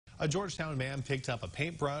A Georgetown man picked up a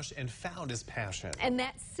paintbrush and found his passion. And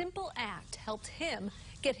that simple act helped him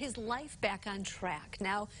get his life back on track.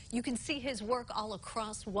 Now you can see his work all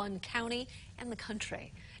across one county and the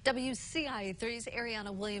country. WCIA3's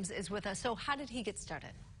Ariana Williams is with us. So how did he get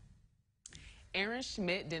started? Aaron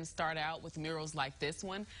Schmidt didn't start out with murals like this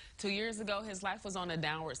one. 2 years ago, his life was on a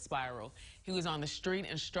downward spiral. He was on the street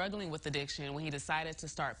and struggling with addiction when he decided to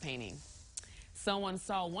start painting. Someone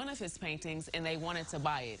saw one of his paintings and they wanted to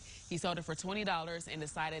buy it. He sold it for $20 and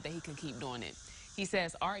decided that he could keep doing it. He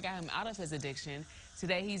says art got him out of his addiction.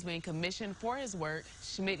 Today he's being commissioned for his work.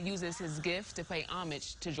 Schmidt uses his gift to pay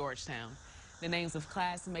homage to Georgetown. The names of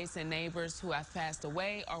classmates and neighbors who have passed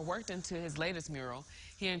away are worked into his latest mural.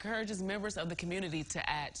 He encourages members of the community to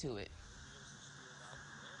add to it.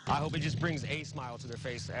 I hope it just brings a smile to their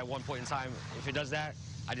face at one point in time. If it does that,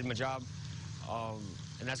 I did my job.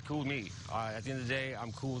 And that's cool with me. At the end of the day,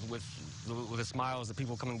 I'm cool with the smiles, the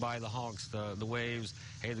people coming by, the honks, the waves,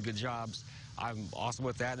 hey, the good jobs. I'm awesome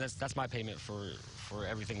with that. That's my payment for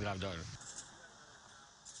everything that I've done.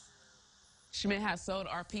 Schmidt has sold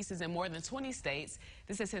art pieces in more than 20 states.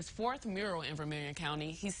 This is his 4th mural in Vermilion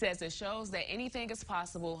County. He says it shows that anything is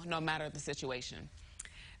possible, no matter the situation.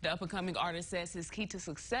 The up-and-coming artist says his key to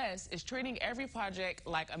success is treating every project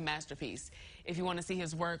like a masterpiece. If you want to see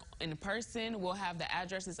his work in person, we'll have the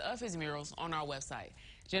addresses of his murals on our website.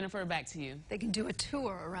 Jennifer, back to you. They can do a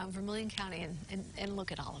tour around Vermilion County and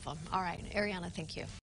look at all of them. All right, Ariana, thank you.